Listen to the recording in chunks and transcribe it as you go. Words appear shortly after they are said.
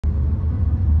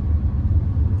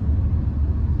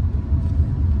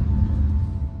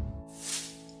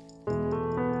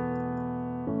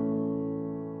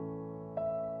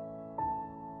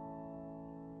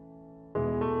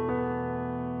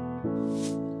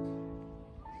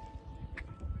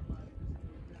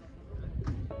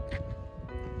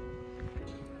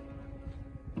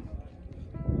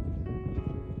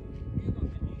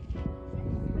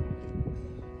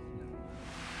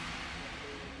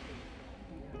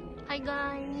Hi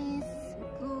guys,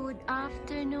 good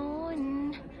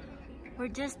afternoon.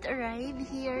 We're just arrived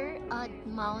here at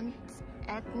Mount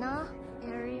Etna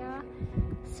area,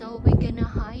 so we're gonna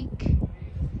hike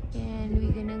and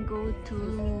we're gonna go to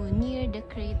near the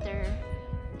crater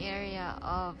area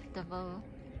of the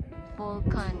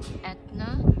volcan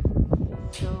Etna.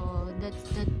 So that's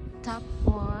the top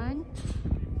one,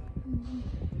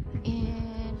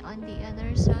 and on the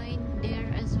other side there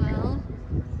as well.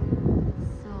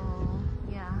 So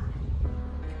yeah,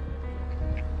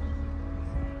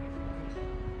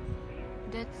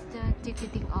 that's the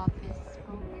ticketing office,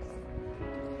 folks.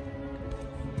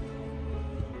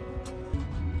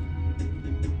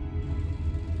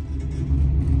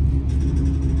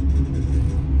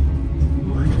 Oh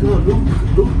my God,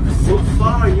 look so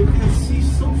far, you can see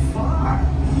so far.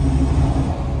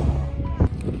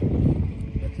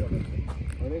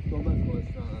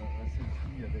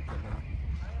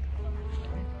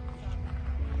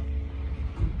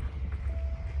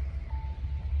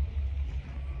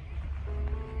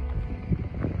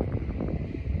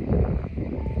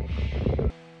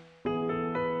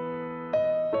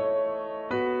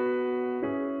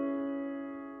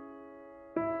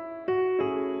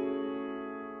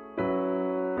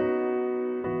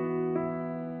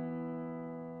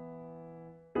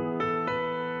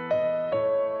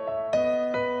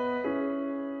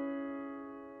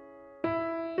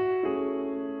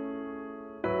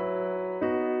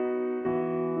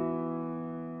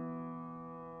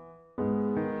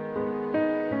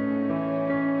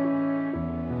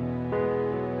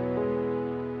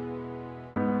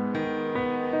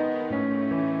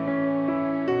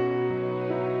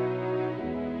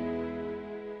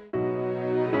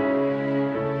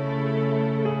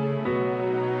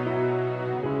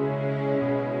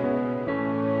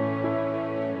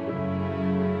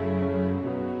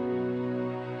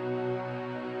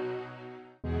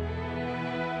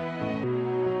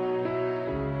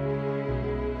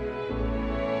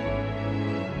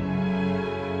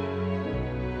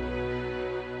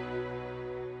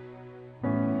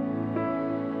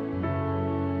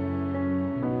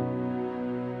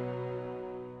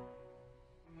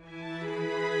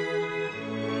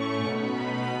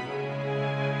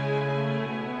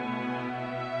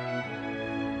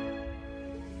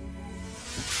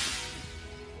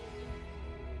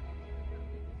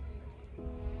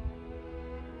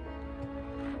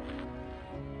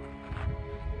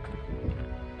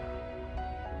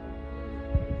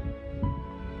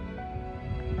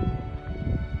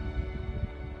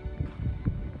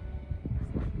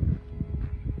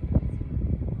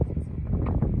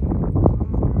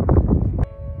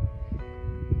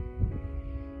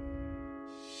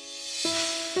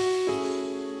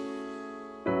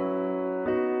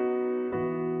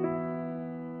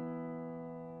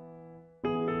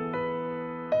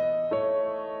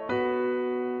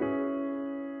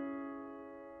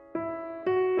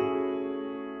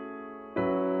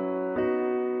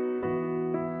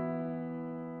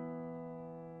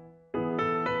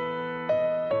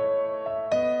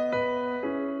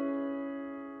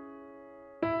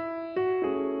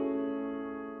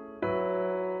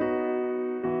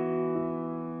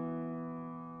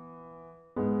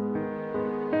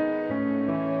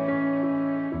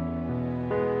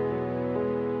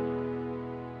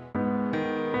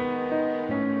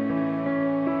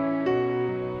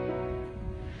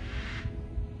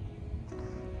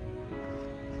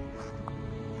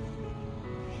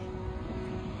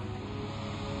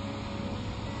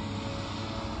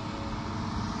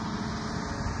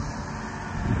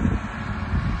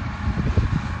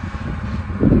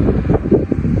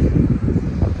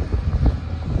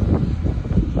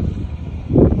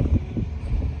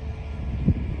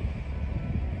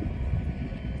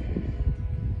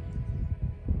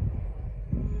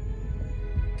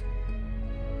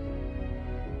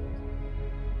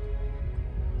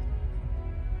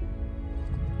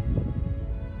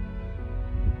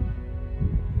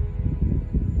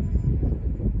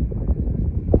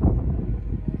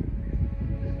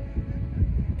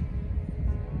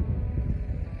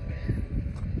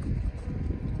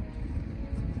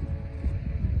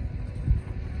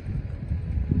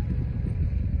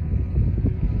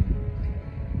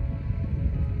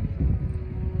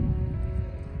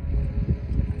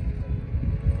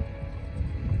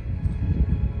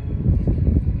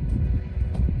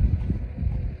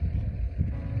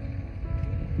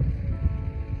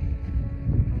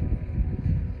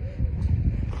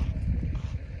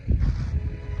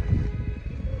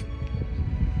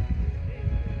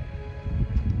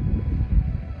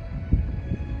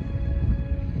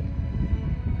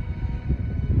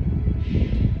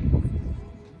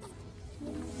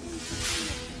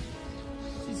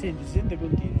 si sente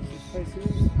continuo. Se fai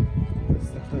silenzio.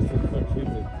 Sta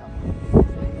facendo.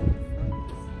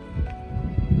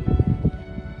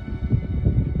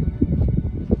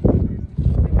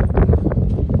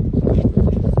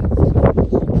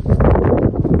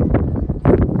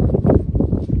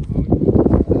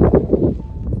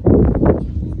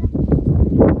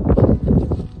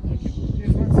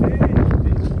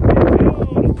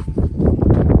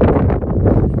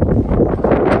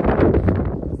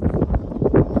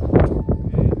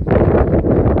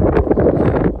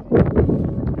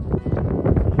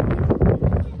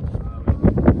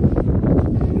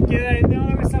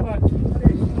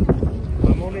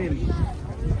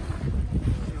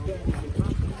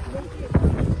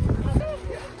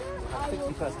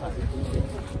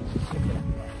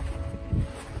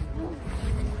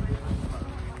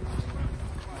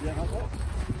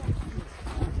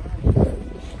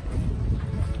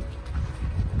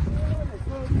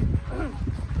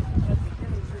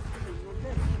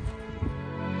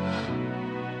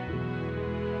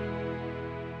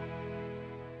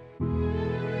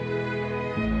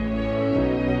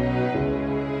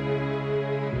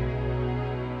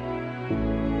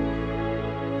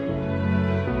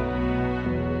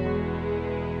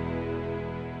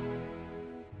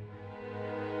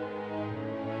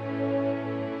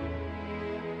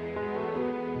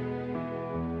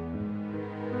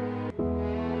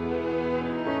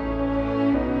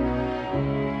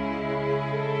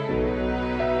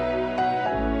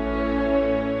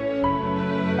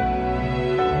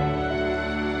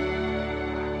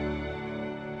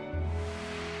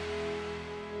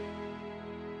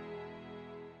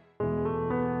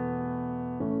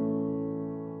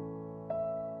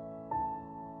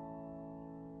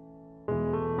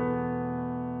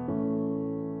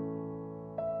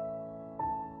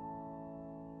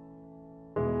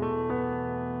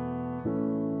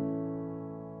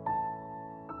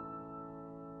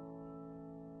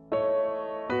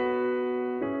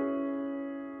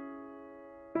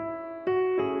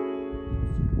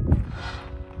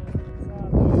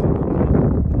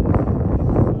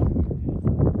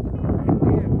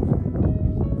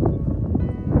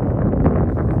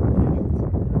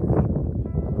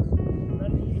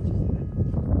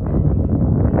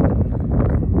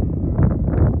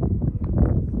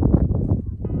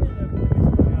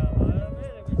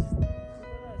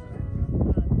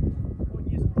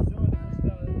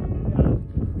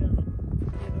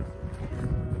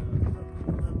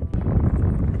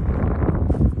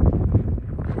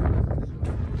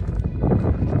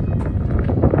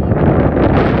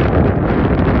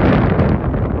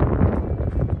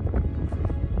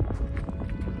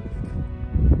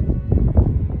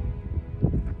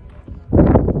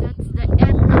 That's the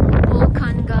Etna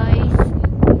volcano, guys.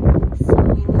 So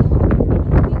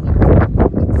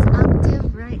it's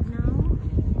active right now.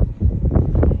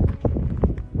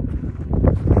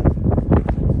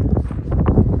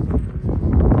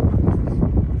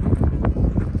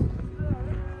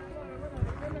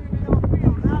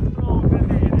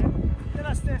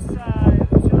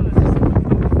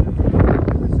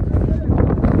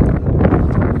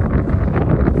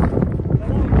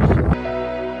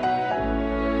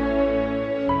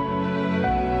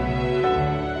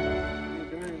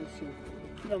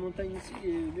 La montagne ici,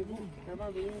 le bout, avant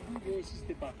de l'Uruguay, il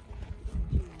n'existait pas.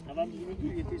 Avant de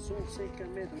l'Uruguay, il était sur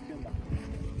 50 mètres plus en bas.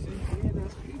 Il y en a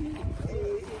Sicily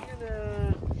et il y en a,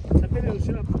 ça s'appelle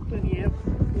aussi la Catania,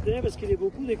 parce qu'il y a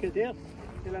beaucoup de cratères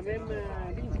de la même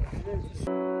ligne.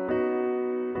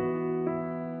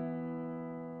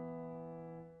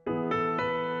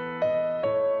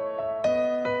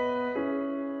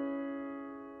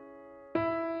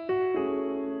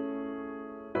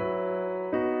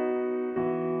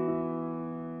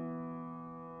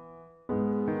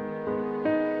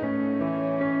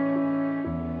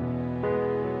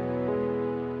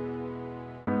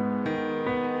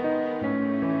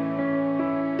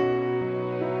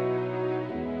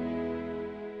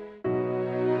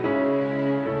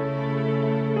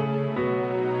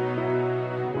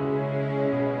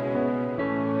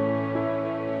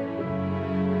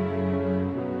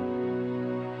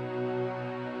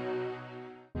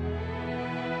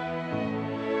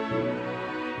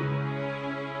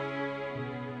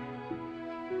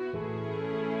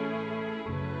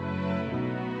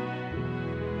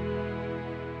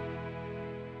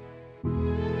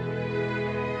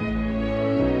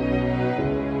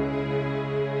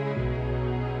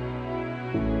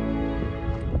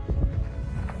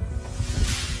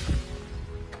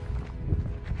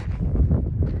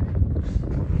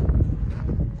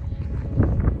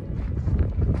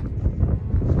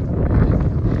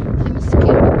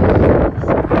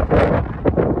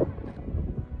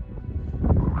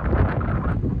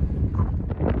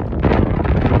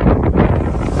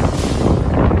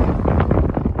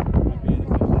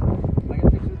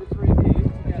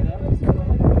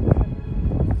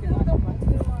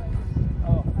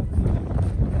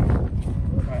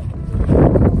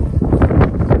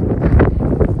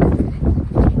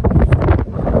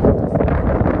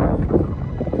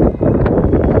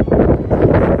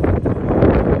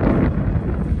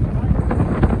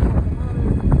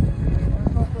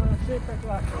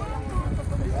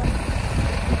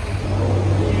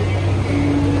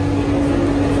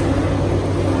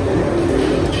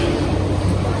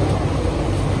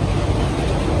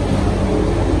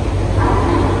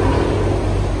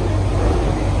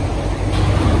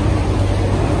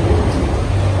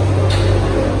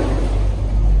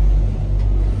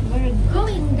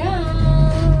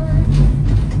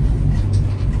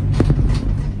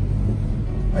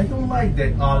 I don't like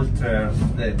the alter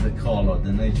the color,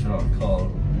 the natural color.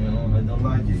 You know, I don't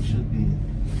like it.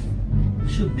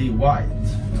 It should be white.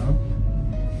 You know?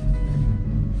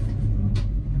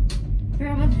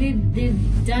 Probably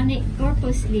they've done it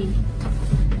purposely.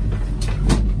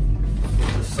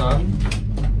 The sun.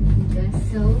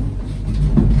 Guess so.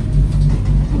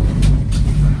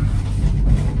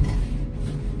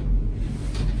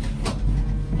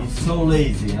 He's so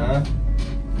lazy, huh?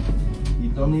 He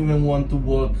don't even want to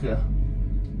walk.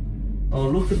 Oh,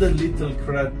 look at the little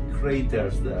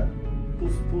craters there.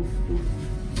 Poof, poof, poof.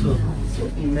 So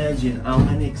imagine how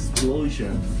many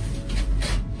explosions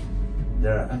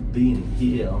there have been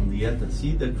here on the Etna.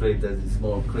 See the craters, the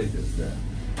small craters there.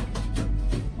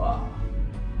 Wow.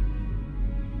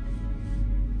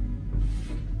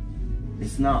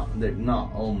 They're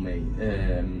not all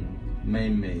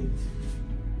man-made.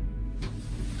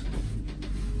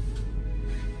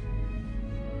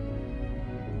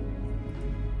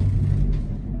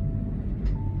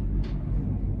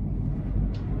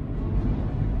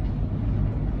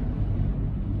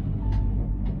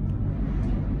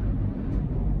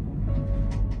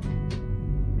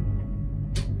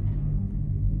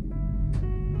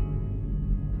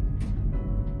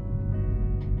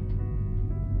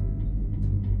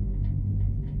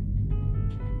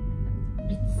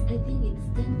 I think it's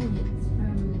 10 minutes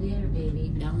from there, baby,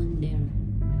 down there.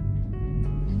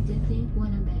 Don't you think,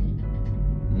 wanna bet?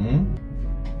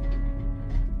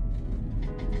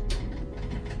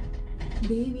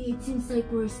 Baby, it seems like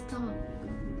we're stuck.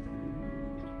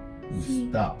 We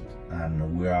stopped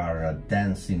and we are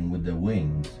dancing with the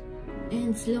wind.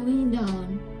 And slowing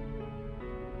down.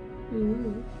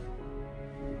 Ooh.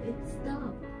 It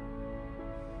stopped.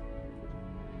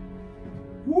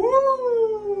 Woo!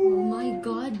 Oh my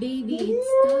god, baby, it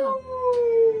stopped.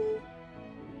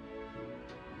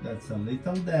 That's a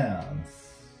little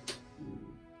dance.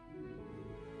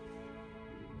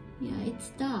 Yeah, it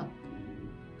stopped.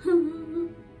 Oh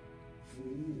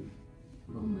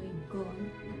my god.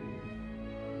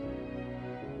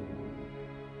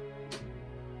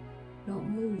 Don't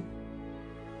move.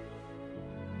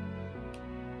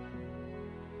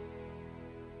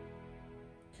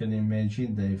 Can you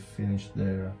imagine they finished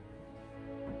their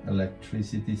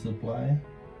electricity supply?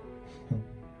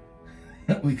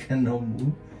 We cannot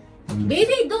move.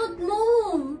 Baby, don't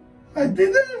move! I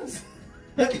didn't!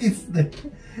 It's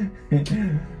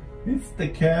the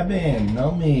cabin,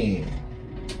 not me.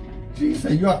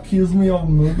 Jeez, you accuse me of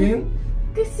moving?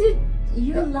 Cause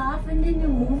you laugh and then you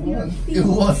move your feet. It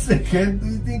was a kid. Do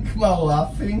you think my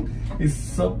laughing is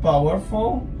so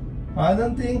powerful? I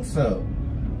don't think so.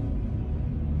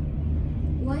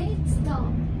 Why it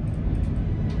stopped?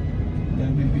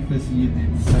 Maybe because you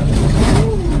did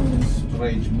some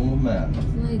strange movement.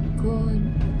 My god.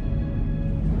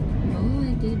 No,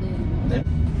 I didn't.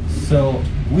 So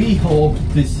we hope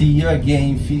to see you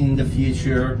again in the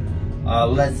future.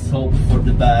 Let's hope for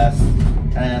the best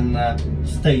and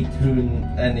stay tuned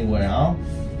anyway, huh?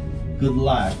 Good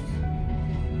luck.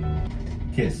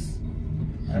 Kiss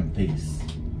and peace.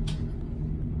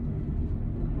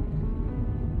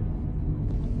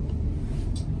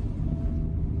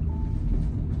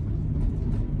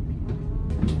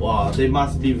 Wow, they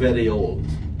must be very old.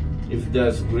 If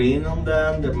there's green on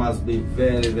them, they must be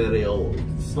very, very old.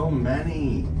 So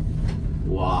many.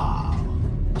 Wow,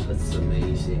 that's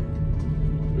amazing.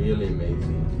 Really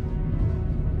amazing.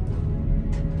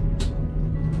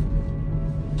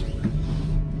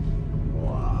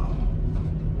 Wow.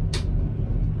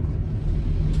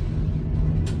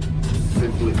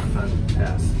 Simply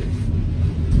fantastic.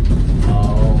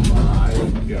 Oh my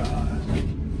God.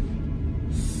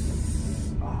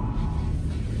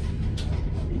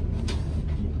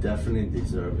 Definitely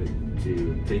deserve it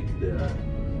to take the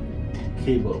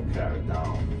cable car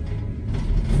down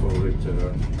for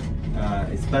return.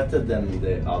 It's better than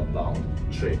the outbound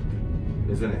trip,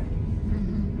 isn't it?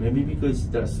 Mm-hmm. Maybe because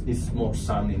it's more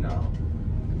sunny now.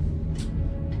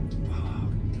 Oh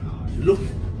gosh, look,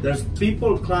 there's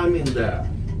people climbing there.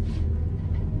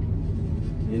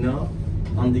 You know,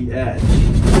 on the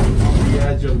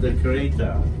edge of the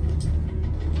crater.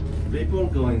 People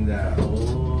going there.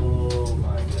 Oh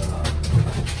my God.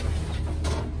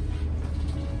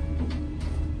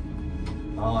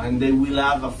 Oh, and they will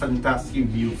have a fantastic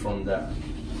view from there,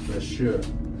 for sure.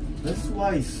 That's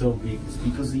why it's so big. It's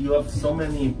because you have so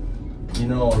many, you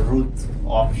know, route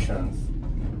options.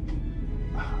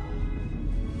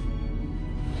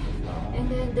 And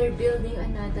then they're building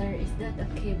another. Is that a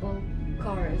cable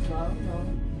car as well? No.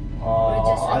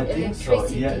 Or just I think so.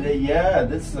 Yeah,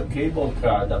 that's the cable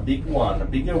car, the big one, the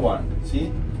bigger one.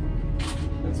 See?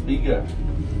 That's bigger.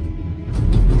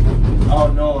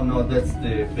 Oh no, that's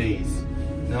the base.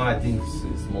 No, I think it's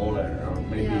smaller, or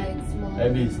maybe Yeah, it's smaller.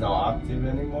 maybe it's not active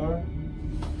anymore.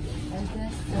 I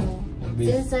guess so.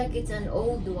 Maybe Seems like it's an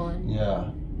old one.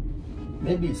 yeah,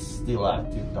 maybe it's still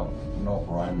active. Not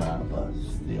right now, but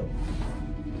still.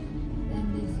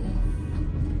 And this is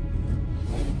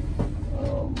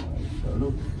Oh my God!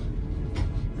 Look,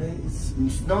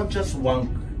 it's not just one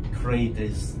crater.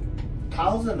 It's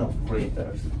thousands of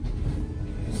craters.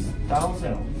 It's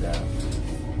thousands of them.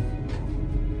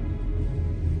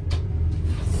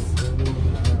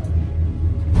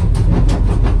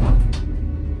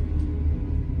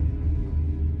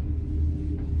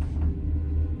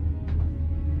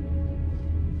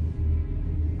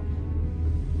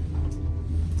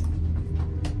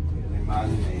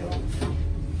 Remind me of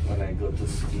when I go to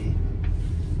ski.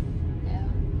 yeah.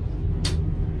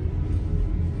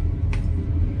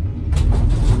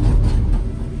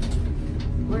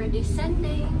 We're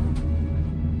descending.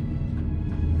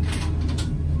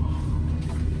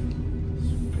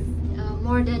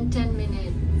 More than 10 minutes.